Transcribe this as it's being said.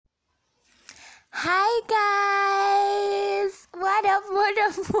Hi guys! What up?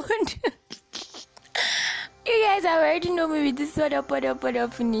 You guys already know me with this what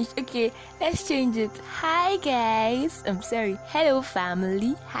up finish. Okay, let's change it. Hi guys! I'm sorry. Hello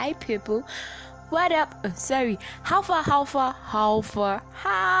family. Hi people. What up? Sorry. How far?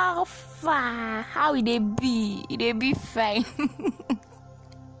 How will they be? They be fine.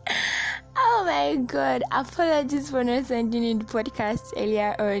 Oh my god, apologies for not sending in the podcast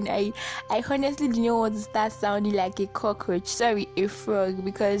earlier on. I honestly didn't want to start sounding like a cockroach. Sorry, a frog,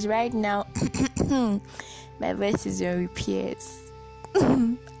 because right now my voice is on repairs.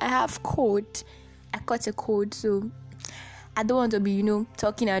 I have cold. I caught a cold, so I don't want to be,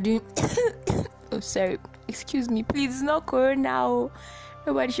 talking and doing oh sorry. Excuse me, please, it's not corona.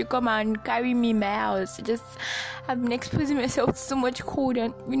 Nobody should come and carry me in my house. I've been exposing myself to so much cold,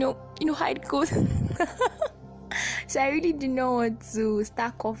 and you know how it goes. So I really did not want to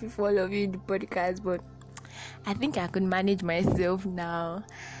start coughing for all of you in the podcast, but I think I could manage myself now.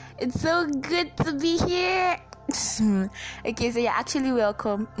 It's so good to be here. Okay, so you're actually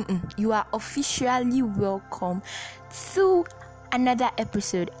welcome. You are officially welcome to another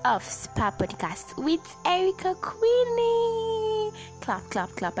episode of Spa Podcast with Erica Queenie.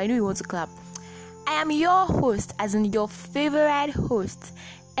 Clap. I know you want to clap. I am your host, as in your favorite host,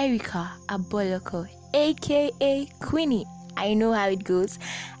 Erica Aboloko, aka Queenie. I know how it goes.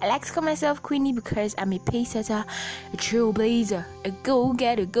 I like to call myself Queenie because I'm a pacesetter, a trailblazer, a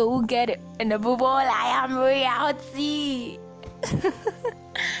go-getter, and above all, I am royalty.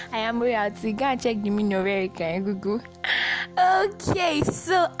 I am royalty. Go and check the meaning of Erica and Google. Okay,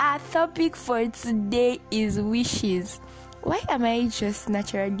 so our topic for today is wishes. Why am I just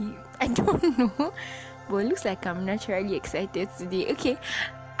naturally? I don't know, but it looks like I'm naturally excited today. Okay,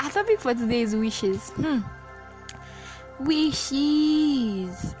 our topic for today is wishes.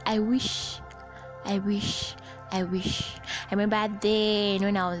 Wishes. I wish. I remember then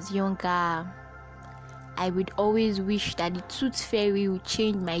when I was younger, I would always wish that the tooth fairy would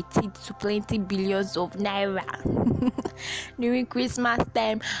change my teeth to plenty billions of naira. During Christmas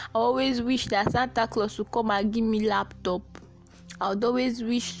time, I always wish that Santa Claus would come and give me laptop. I would always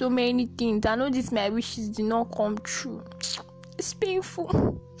wish so many things. I know my wishes did not come true. It's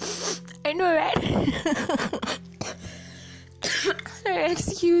painful. I know, right? Sorry,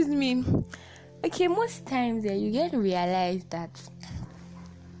 excuse me. Okay, most times you get to realize that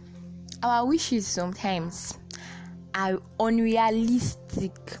our wishes sometimes are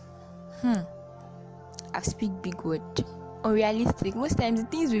unrealistic. I speak big word. Unrealistic. Most times the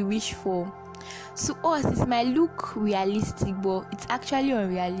things we wish for, to us, it might look realistic, but it's actually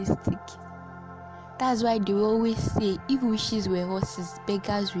unrealistic. That's why they always say, if wishes were horses,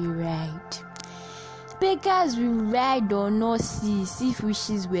 beggars will ride. Beggars will ride on horses if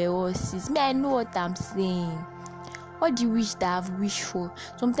wishes were horses. I know what I'm saying. What do you wish that I've wished for?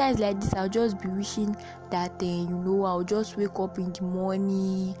 Sometimes like this, I'll just be wishing that I'll just wake up in the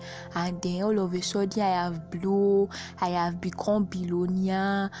morning and then all of a sudden I have become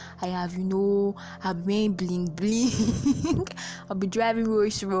billionaire. I have, I've been bling bling. I'll be driving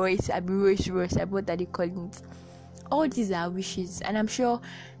Rolls Royce. What are they calling it? All these are wishes, and I'm sure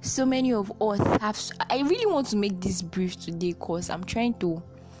so many of us have. I really want to make this brief today because I'm trying to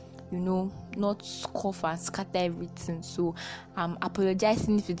not cough and scatter everything. So I'm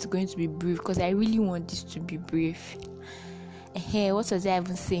apologizing if it's going to be brief because I really want this to be brief. What was I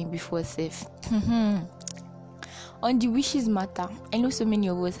even saying before, Seth? On the wishes matter, I know so many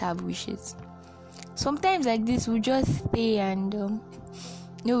of us have wishes. Sometimes like this, we just stay and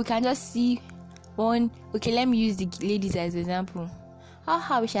we can just see one. Okay, let me use the ladies as an example.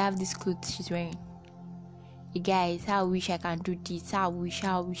 How wish I have this clothes she's wearing. You guys, how I wish I can do this. How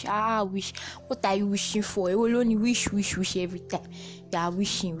I wish. What are you wishing for? You will only wish every time. You are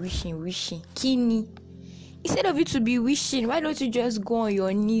wishing. Kini. Instead of you to be wishing, why don't you just go on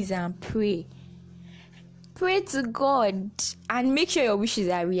your knees and pray? Pray to God and make sure your wishes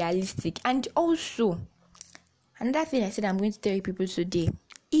are realistic. And also, another thing I said I'm going to tell you people today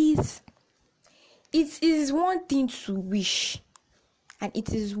is it is one thing to wish, and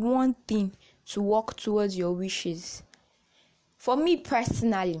it is one thing to work towards your wishes. For me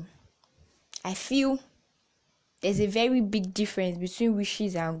personally, I feel there's a very big difference between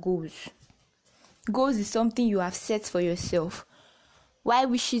wishes and goals. Goals is something you have set for yourself, while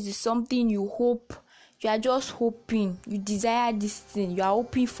wishes is something you hope. You are just hoping. You desire this thing. You are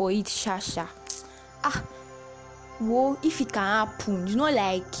hoping for it. Well, if it can happen, it's not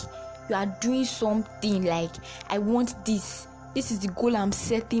like you are doing something like, I want this. This is the goal I'm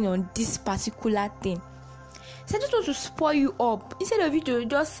setting on this particular thing. So I just want to spoil you up. Instead of you to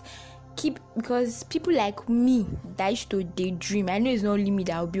just because people like me that used to daydream. I know it's not only me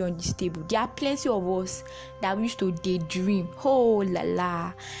that will be on this table. There are plenty of us that used to daydream. Oh la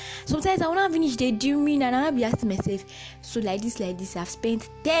la. Sometimes I wanna finish daydreaming and I'll be asking myself, so like this, I've spent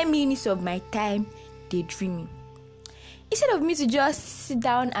 10 minutes of my time daydreaming. Instead of me to just sit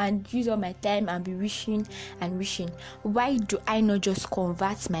down and use all my time and be wishing and wishing, why do I not just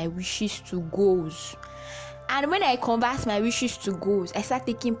convert my wishes to goals? And when I convert my wishes to goals, I start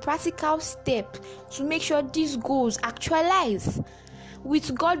taking practical steps to make sure these goals actualize.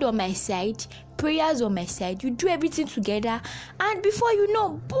 With God on my side, prayers on my side, you do everything together, and before you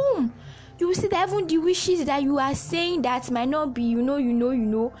know, boom, you will see that even the wishes that you are saying that might not be,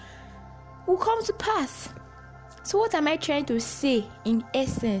 will come to pass. So what am I trying to say in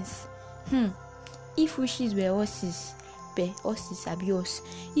essence? If wishes were horses, horses are yours.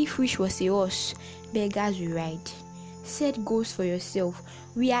 If wish was a horse, beggars will ride. Set goals for yourself.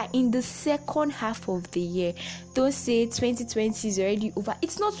 We are in the second half of the year. Don't say 2020 is already over.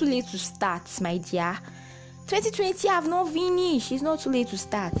 It's not too late to start, my dear. 2020 have not finished. It's not too late to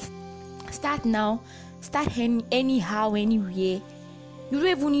start. Start now. Start anyhow, anywhere. You don't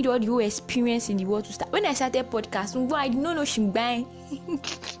even need all the whole experience in the world to start. When I started podcast, I did not know Shingbang.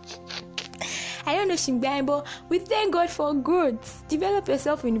 I don't know Shingbang, but we thank God for growth. Develop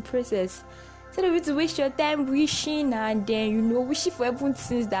yourself in the process. Instead of you to waste your time wishing and then, wishing for even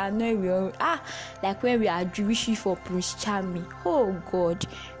things that are not real. Like when we are wishing for Prince Charming. Oh God,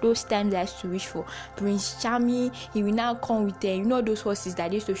 those times I used to wish for Prince Charming. He will now come with those horses that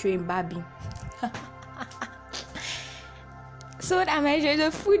they used to show in Barbie. So what am I saying?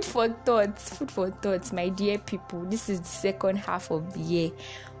 So food for thoughts, my dear people. This is the second half of the year.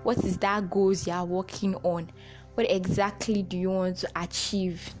 What is that goals you are working on? What exactly do you want to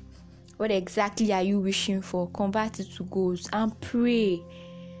achieve? What exactly are you wishing for? Convert it to goals and pray.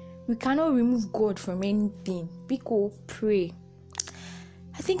 We cannot remove God from anything. Because pray.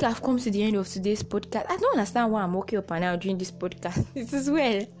 I think I've come to the end of today's podcast. I don't understand why I'm walking up and out doing this podcast. This is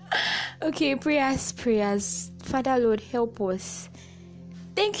well. Okay, prayers. Father Lord, help us.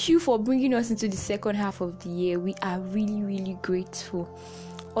 Thank you for bringing us into the second half of the year. We are really, really grateful.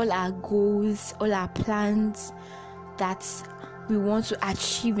 All our goals, all our plans that we want to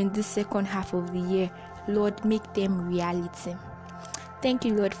achieve in this second half of the year, Lord, make them reality. Thank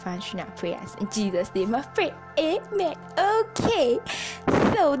you, Lord, for answering our prayers. In Jesus' name I pray. Amen. Okay.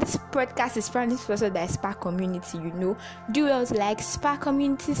 So this podcast is proudly sponsored by Spark Community. Do well to like Spark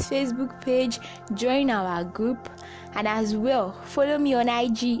Community's Facebook page, join our group, and as well follow me on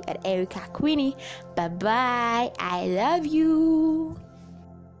IG at Erica Queenie. Bye bye. I love you.